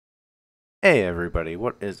Hey everybody,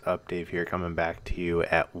 what is up? Dave here, coming back to you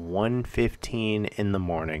at 1:15 in the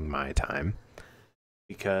morning my time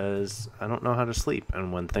because I don't know how to sleep,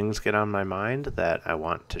 and when things get on my mind that I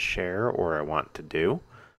want to share or I want to do,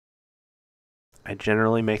 I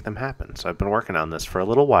generally make them happen. So I've been working on this for a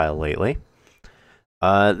little while lately.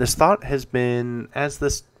 This thought has been, as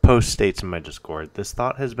this post states in my Discord, this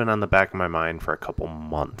thought has been on the back of my mind for a couple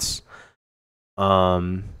months. I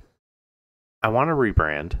want to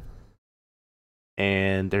rebrand,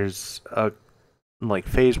 and there's a like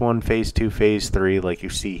phase one, phase two, phase three, like you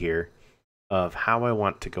see here, of how I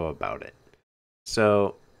want to go about it.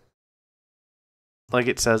 So, like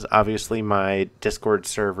it says, obviously my Discord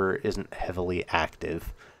server isn't heavily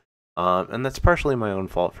active, and that's partially my own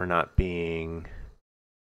fault for not being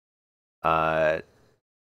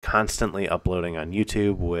constantly uploading on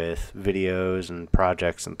YouTube with videos and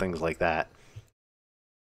projects and things like that.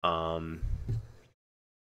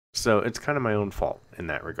 So it's kind of my own fault in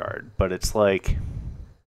that regard, but it's like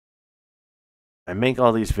I make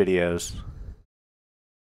all these videos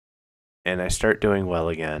and I start doing well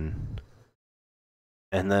again,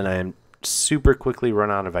 and then I'm super quickly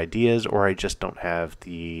run out of ideas, or I just don't have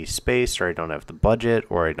the space, or I don't have the budget,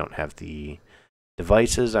 or I don't have the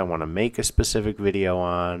devices I want to make a specific video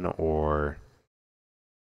on, or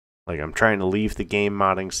like I'm trying to leave the game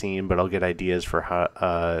modding scene, but I'll get ideas for how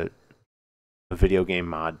a video game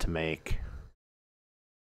mod to make,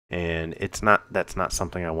 and that's not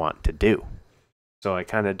something I want to do. So I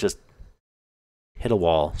kind of just hit a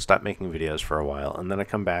wall, stop making videos for a while, and then I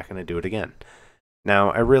come back and I do it again.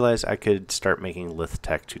 Now, I realize I could start making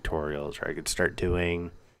Tech tutorials, or I could start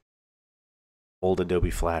doing old Adobe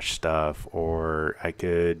Flash stuff, or I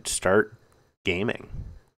could start gaming,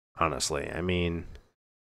 honestly. I mean,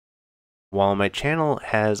 while my channel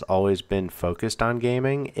has always been focused on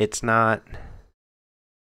gaming, it's not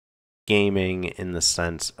gaming in the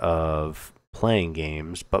sense of playing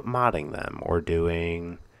games, but modding them, or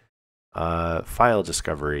doing file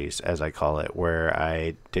discoveries, as I call it, where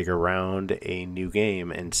I dig around a new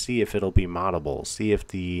game and see if it'll be moddable, see if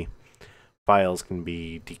the files can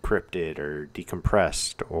be decrypted or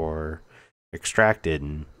decompressed or extracted,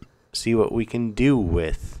 and see what we can do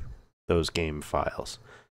with those game files.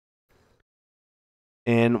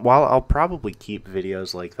 And while I'll probably keep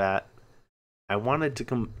videos like that, I wanted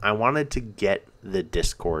to get the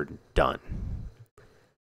Discord done.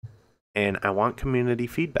 And I want community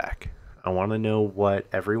feedback. I want to know what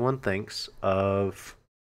everyone thinks of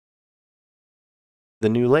the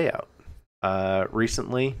new layout.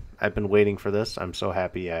 Recently, I've been waiting for this. I'm so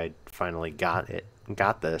happy I finally got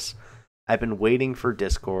this. I've been waiting for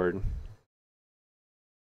Discord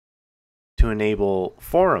to enable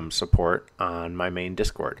forum support on my main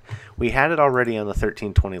Discord. We had it already on the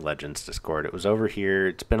 1320 Legends Discord. It was over here.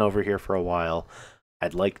 It's been over here for a while.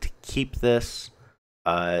 I'd like to keep this,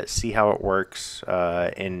 see how it works,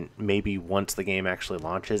 and maybe once the game actually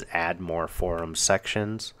launches, add more forum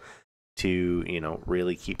sections to,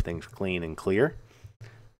 really keep things clean and clear.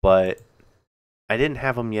 But I didn't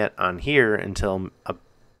have them yet on here until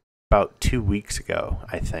about 2 weeks ago,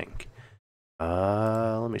 I think.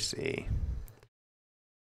 Let me see.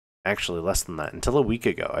 Actually, less than that. Until a week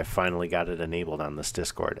ago, I finally got it enabled on this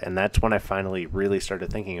Discord, and that's when I finally really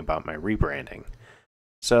started thinking about my rebranding.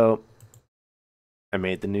 So I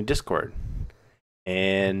made the new Discord,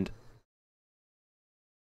 and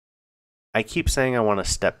I keep saying I want to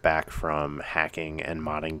step back from hacking and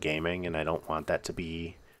modding gaming, and I don't want that to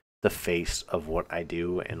be the face of what I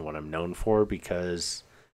do and what I'm known for, because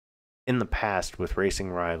in the past with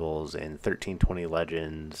Racing Rivals and 1320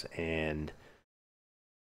 Legends and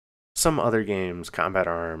some other games, Combat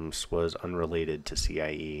Arms was unrelated to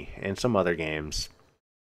CIE, and some other games,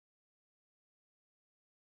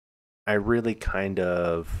 I really kind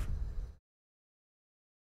of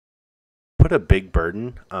put a big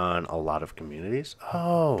burden on a lot of communities.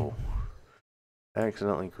 Oh, I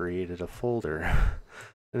accidentally created a folder.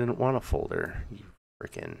 I didn't want a folder, you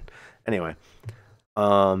freaking. Anyway,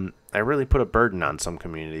 I really put a burden on some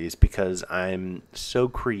communities because I'm so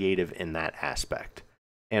creative in that aspect.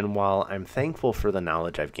 And while I'm thankful for the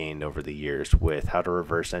knowledge I've gained over the years with how to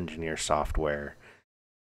reverse engineer software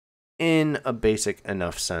in a basic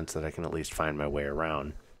enough sense that I can at least find my way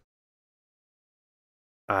around,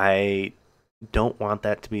 I don't want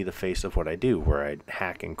that to be the face of what I do, where I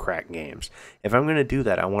hack and crack games. If I'm going to do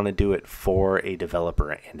that, I want to do it for a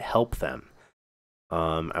developer and help them.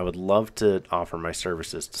 I would love to offer my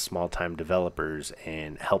services to small-time developers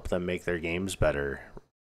and help them make their games better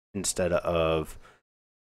instead of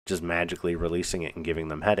just magically releasing it and giving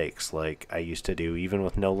them headaches like I used to do even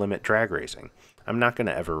with No Limit Drag Racing. I'm not going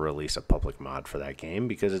to ever release a public mod for that game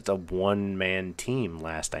because it's a one-man team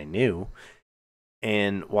last I knew.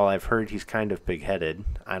 And while I've heard he's kind of pig-headed,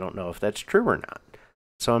 I don't know if that's true or not.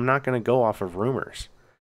 So I'm not going to go off of rumors.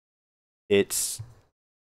 It's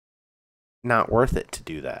not worth it to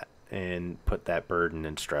do that and put that burden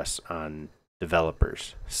and stress on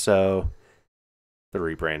developers. So the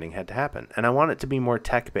rebranding had to happen. And I want it to be more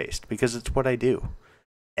tech-based because it's what I do.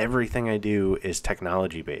 Everything I do is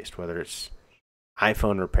technology-based, whether it's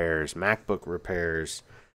iPhone repairs, MacBook repairs,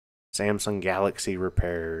 Samsung Galaxy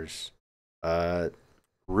repairs,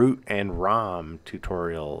 root and ROM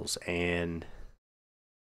tutorials, and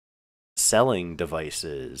selling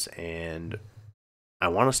devices. And I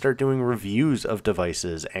want to start doing reviews of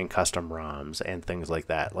devices and custom ROMs and things like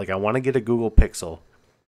that. Like, I want to get a Google Pixel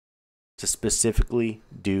to specifically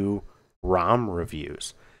do ROM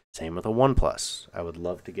reviews. Same with a OnePlus. I would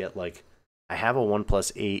love to get, like, I have a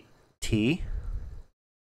OnePlus 8T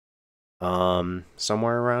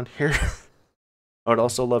somewhere around here. I would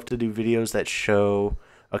also love to do videos that show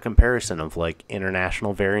a comparison of, like,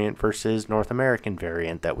 international variant versus North American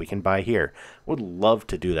variant that we can buy here. Would love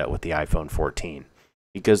to do that with the iPhone 14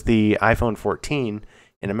 because the iPhone 14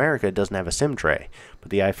 in America doesn't have a SIM tray,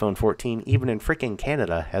 but the iPhone 14 even in freaking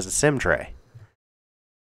Canada has a SIM tray.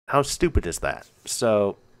 How stupid is that?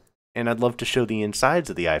 So, and I'd love to show the insides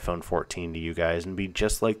of the iPhone 14 to you guys and be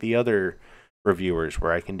just like the other reviewers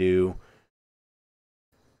where I can do,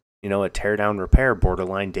 you know, a teardown repair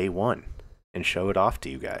borderline day one and show it off to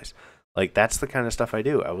you guys. Like, that's the kind of stuff I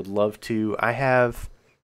do. I would love to. I have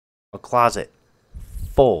a closet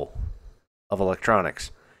full of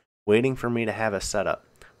electronics waiting for me to have a setup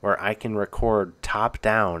where I can record top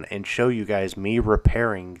down and show you guys me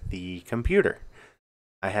repairing the computer.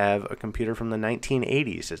 I have a computer from the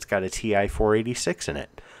 1980s. It's got a TI 486 in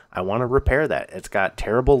it. I want to repair that. It's got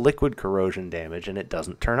terrible liquid corrosion damage and it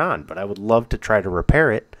doesn't turn on, but I would love to try to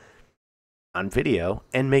repair it on video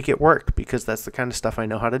and make it work because that's the kind of stuff I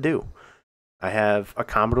know how to do. I have a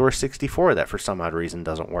Commodore 64 that for some odd reason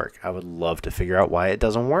doesn't work. I would love to figure out why it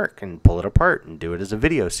doesn't work and pull it apart and do it as a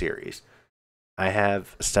video series. I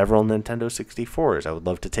have several Nintendo 64s. I would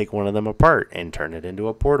love to take one of them apart and turn it into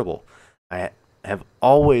a portable. I have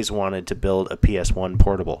always wanted to build a PS1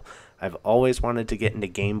 portable. I've always wanted to get into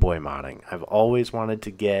Game Boy modding. I've always wanted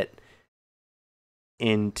to get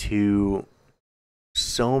into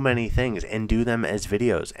so many things and do them as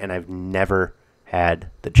videos, and I've never had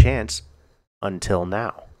the chance until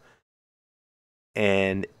now.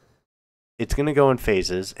 And it's going to go in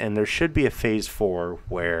phases, and there should be a phase 4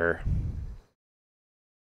 where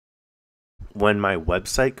when my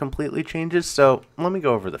website completely changes. So let me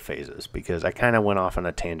go over the phases because I kind of went off on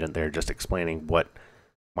a tangent there just explaining what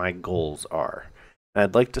my goals are. And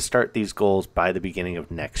I'd like to start these goals by the beginning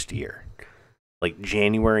of next year. Like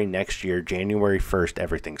January next year, January 1st,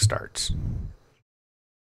 everything starts.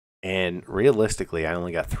 And realistically, I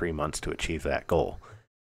only got 3 months to achieve that goal.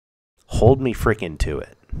 Hold me freaking to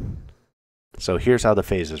it. So here's how the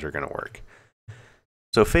phases are going to work.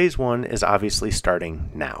 So phase 1 is obviously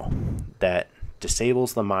starting now. That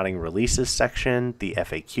disables the modding releases section, the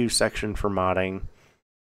FAQ section for modding,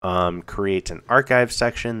 creates an archive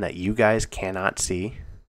section that you guys cannot see.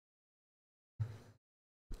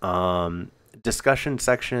 Discussion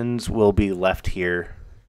sections will be left here,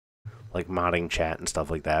 like modding chat and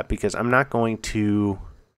stuff like that, because I'm not going to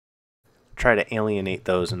try to alienate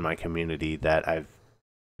those in my community that I've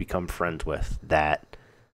become friends with that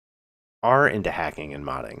are into hacking and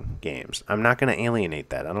modding games. I'm not going to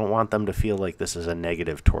alienate that. I don't want them to feel like this is a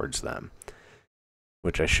negative towards them,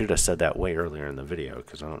 which I should have said that way earlier in the video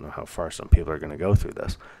because I don't know how far some people are going to go through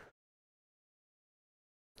this.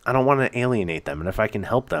 I don't want to alienate them, and if I can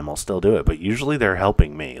help them, I'll still do it, but usually they're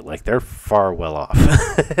helping me. Like, they're far well off.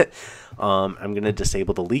 I'm going to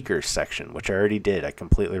disable the leakers section, which I already did. I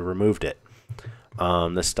completely removed it.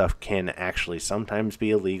 This stuff can actually sometimes be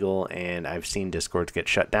illegal, and I've seen Discords get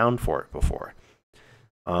shut down for it before.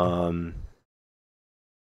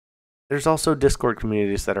 There's also Discord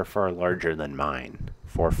communities that are far larger than mine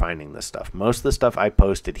for finding this stuff. Most of the stuff I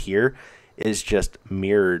posted here is just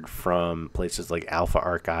mirrored from places like Alpha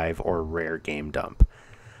Archive or Rare Game Dump.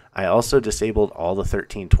 I also disabled all the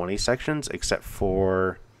 1320 sections except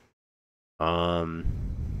for like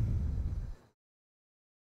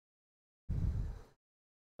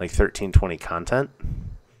 1320 content.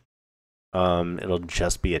 It'll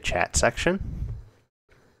just be a chat section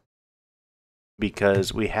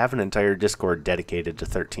because we have an entire Discord dedicated to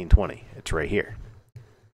 1320. It's right here.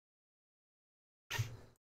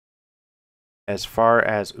 As far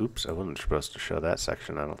as, oops, I wasn't supposed to show that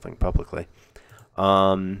section, I don't think, publicly.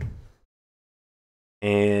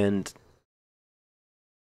 and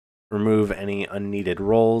remove any unneeded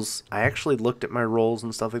roles. I actually looked at my roles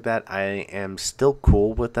and stuff like that. I am still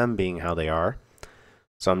cool with them being how they are,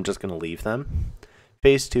 so I'm just going to leave them.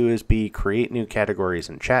 Phase 2 is B, create new categories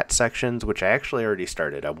and chat sections, which I actually already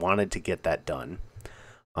started. I wanted to get that done.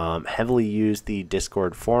 Heavily use the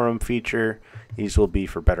Discord forum feature. These will be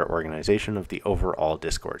for better organization of the overall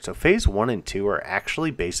Discord. So phase 1 and 2 are actually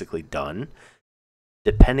basically done,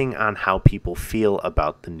 depending on how people feel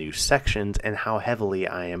about the new sections and how heavily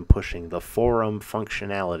I am pushing the forum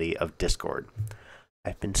functionality of Discord.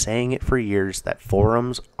 I've been saying it for years that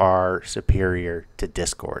forums are superior to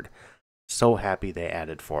Discord. So happy they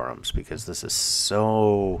added forums because this is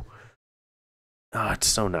so... it's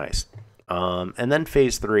so nice. And then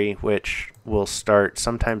phase 3, which will start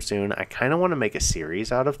sometime soon. I kind of want to make a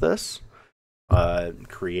series out of this,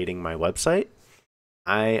 creating my website.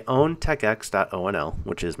 I own TechX.onl,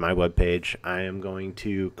 which is my webpage. I am going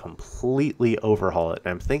to completely overhaul it.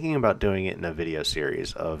 I'm thinking about doing it in a video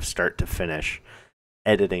series of start to finish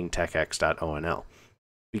editing TechX.onl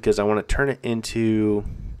because I want to turn it into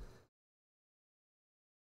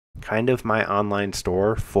kind of my online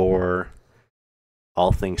store for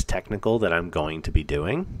all things technical that I'm going to be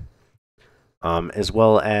doing, as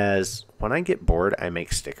well as when I get bored, I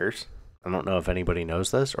make stickers. I don't know if anybody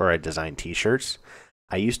knows this, or I design t-shirts.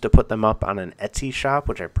 I used to put them up on an Etsy shop,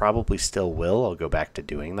 which I probably still will. I'll go back to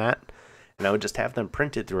doing that. And I would just have them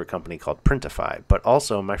printed through a company called Printify. But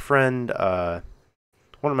also, my friend,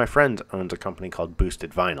 one of my friends owns a company called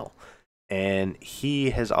Boosted Vinyl. And he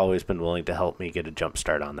has always been willing to help me get a jump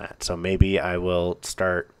start on that. So maybe I will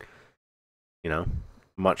start,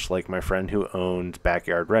 much like my friend who owns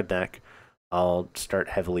Backyard Redneck, I'll start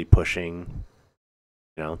heavily pushing,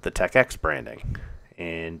 the TechX branding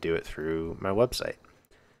and do it through my website.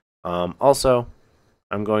 Also,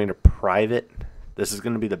 I'm going to private. This is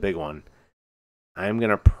going to be the big one. I'm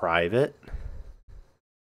going to private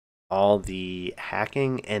all the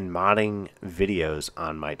hacking and modding videos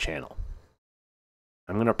on my channel.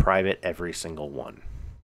 I'm going to private every single one.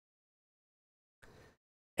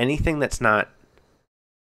 Anything that's not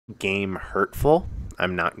game hurtful,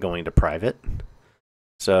 I'm not going to private.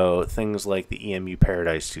 So things like the EMU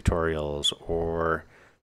Paradise tutorials or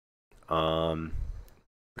the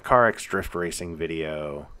CarX Drift Racing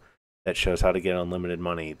video that shows how to get unlimited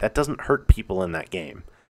money, that doesn't hurt people in that game.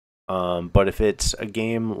 But if it's a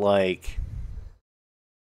game like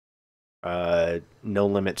No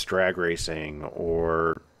Limits Drag Racing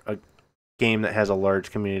or a game that has a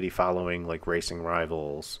large community following like Racing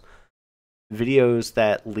Rivals, videos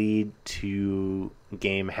that lead to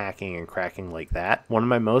game hacking and cracking like that, one of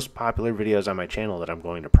my most popular videos on my channel that I'm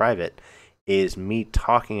going to private is me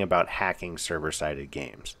talking about hacking server-sided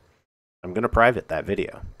games. I'm going to private that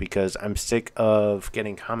video because I'm sick of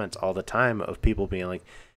getting comments all the time of people being like,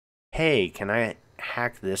 hey, can I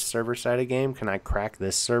hack this server-sided game? Can I crack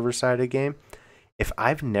this server-sided game? If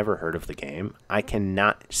I've never heard of the game, I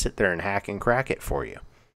cannot sit there and hack and crack it for you.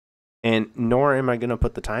 And nor am I going to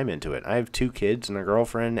put the time into it. I have 2 kids and a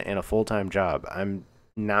girlfriend and a full-time job. I'm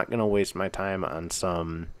not going to waste my time on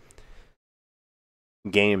some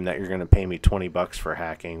game that you're going to pay me $20 for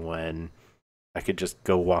hacking when I could just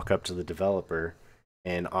go walk up to the developer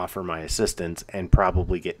and offer my assistance and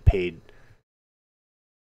probably get paid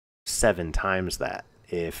 7 times that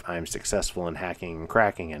if I'm successful in hacking and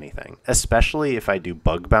cracking anything, especially if I do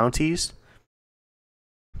bug bounties.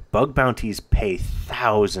 Bug bounties pay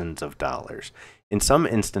thousands of dollars. In some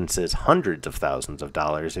instances, hundreds of thousands of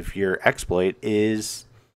dollars if your exploit is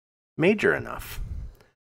major enough.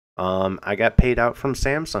 I got paid out from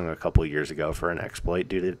Samsung a couple years ago for an exploit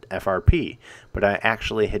due to FRP, but I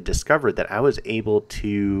actually had discovered that I was able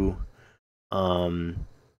to go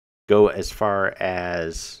as far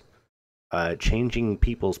as changing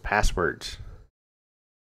people's passwords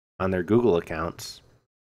on their Google accounts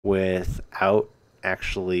without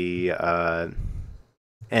actually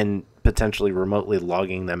and potentially remotely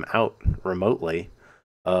logging them out remotely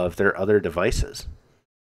of their other devices.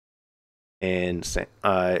 And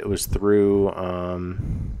it was through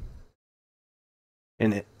and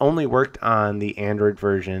it only worked on the Android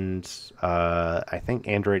versions, I think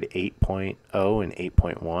Android 8.0 and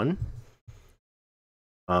 8.1.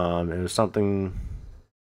 It was something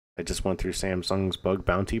I just went through Samsung's bug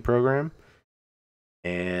bounty program,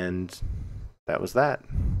 and that was that.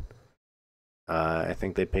 I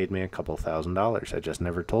think they paid me a couple $1,000s. I just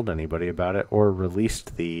never told anybody about it or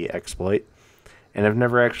released the exploit. And I've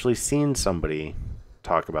never actually seen somebody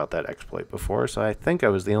talk about that exploit before, so I think I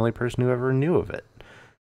was the only person who ever knew of it.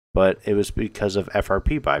 But it was because of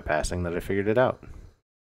FRP bypassing that I figured it out.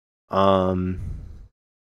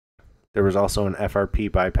 There was also an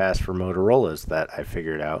FRP bypass for Motorola's that I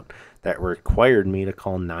figured out that required me to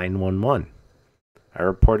call 911. I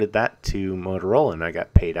reported that to Motorola and I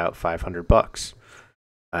got paid out $500.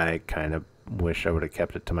 I kind of wish I would have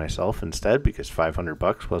kept it to myself instead because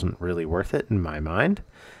 $500 wasn't really worth it in my mind.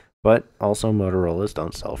 But also Motorola's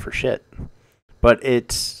don't sell for shit. But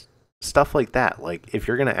it's stuff like that. Like, if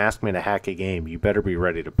you're going to ask me to hack a game, you better be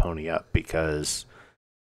ready to pony up because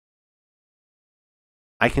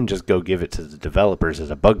I can just go give it to the developers as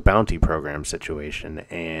a bug bounty program situation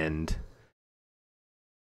and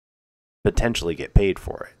potentially get paid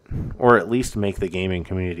for it, or at least make the gaming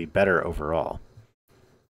community better overall.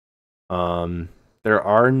 There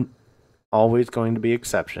are always going to be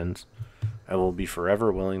exceptions. I will be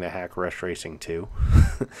forever willing to hack Rush Racing 2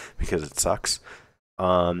 because it sucks.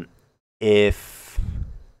 If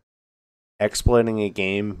exploiting a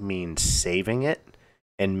game means saving it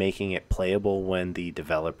and making it playable when the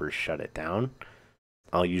developers shut it down,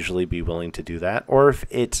 I'll usually be willing to do that. Or if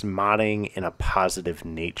it's modding in a positive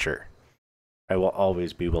nature, I will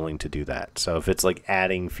always be willing to do that. So if it's like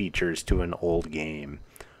adding features to an old game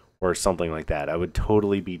or something like that, I would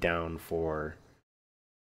totally be down for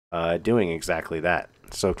doing exactly that.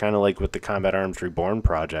 So kind of like with the Combat Arms Reborn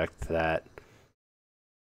project that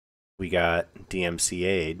we got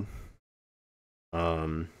DMCA'd,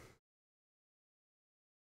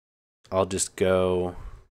 I'll just go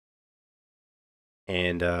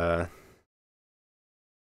and,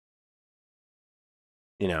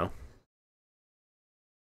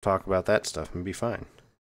 talk about that stuff and be fine.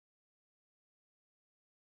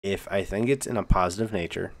 If I think it's in a positive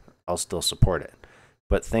nature, I'll still support it.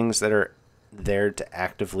 But things that are there to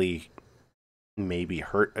actively maybe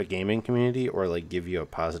hurt a gaming community or like give you a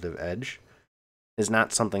positive edge is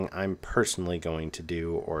not something I'm personally going to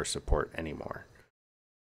do or support anymore.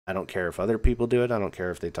 I don't care if other people do it. I don't care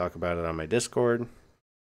if they talk about it on my Discord.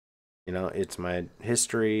 It's my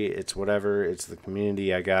history. It's whatever. It's the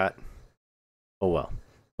community I got. Oh well.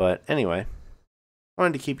 But anyway, I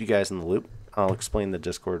wanted to keep you guys in the loop. I'll explain the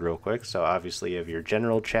Discord real quick. So obviously you have your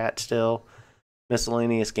general chat still,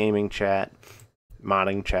 miscellaneous gaming chat,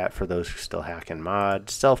 modding chat for those who still hack and mod,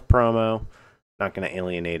 self promo. Not going to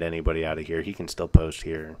alienate anybody out of here. He can still post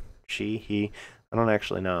here. She, he, I don't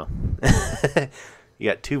actually know. You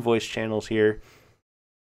got 2 voice channels here.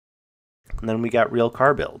 And then we got real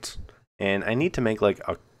car builds. And I need to make like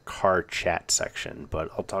a car chat section, but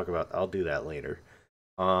I'll do that later.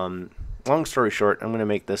 Long story short, I'm going to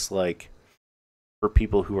make this like for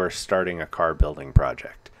people who are starting a car building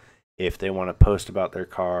project. If they want to post about their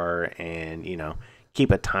car and, keep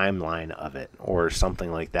a timeline of it or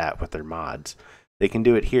something like that with their mods, they can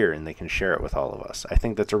do it here and they can share it with all of us. I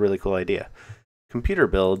think that's a really cool idea. Computer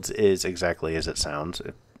builds is exactly as it sounds.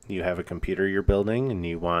 If you have a computer you're building and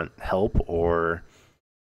you want help or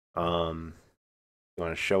you want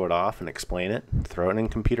to show it off and explain it, throw it in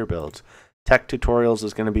computer builds. Tech tutorials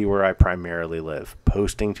is going to be where I primarily live,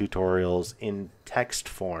 posting tutorials in text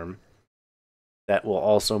form that will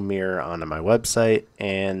also mirror onto my website,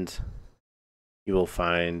 and you will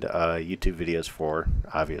find YouTube videos for,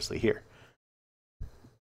 obviously, here.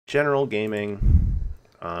 General gaming,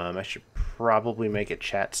 I should probably make a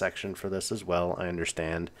chat section for this as well. I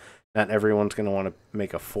understand not everyone's going to want to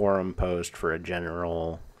make a forum post for a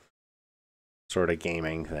general sort of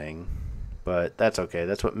gaming thing, but that's okay.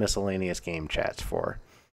 That's what miscellaneous game chat's for.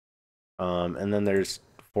 And then there's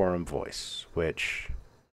forum voice, which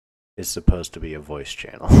is supposed to be a voice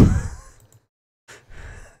channel.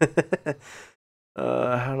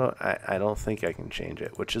 I don't think I can change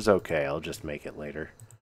it, which is okay. I'll just make it later.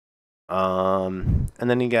 And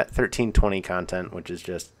then you got 1320 content, which is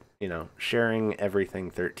just, sharing everything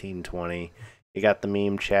 1320. You got the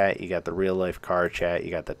meme chat, you got the real life car chat,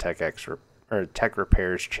 you got the TechX or tech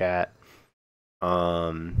repairs chat.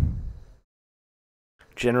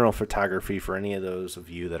 General photography for any of those of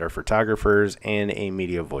you that are photographers, and a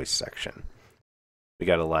media voice section. We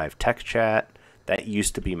got a live tech chat. That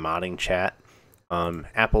used to be modding chat.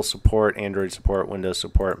 Apple support, Android support, Windows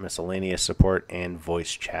support, miscellaneous support, and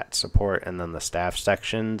voice chat support, and then the staff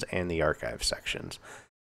sections and the archive sections.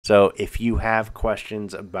 So if you have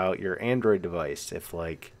questions about your Android device, if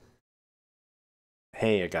like,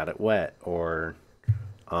 hey, I got it wet, or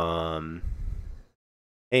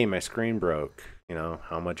hey, my screen broke,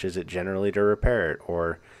 how much is it generally to repair it?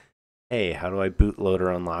 Or, hey, how do I bootload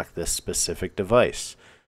or unlock this specific device?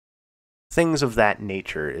 Things of that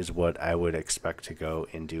nature is what I would expect to go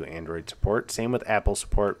into Android support. Same with Apple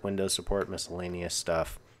support, Windows support, miscellaneous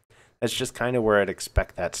stuff. That's just kind of where I'd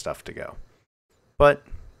expect that stuff to go. But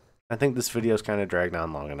I think this video is kind of dragged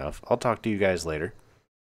on long enough. I'll talk to you guys later.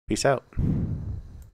 Peace out.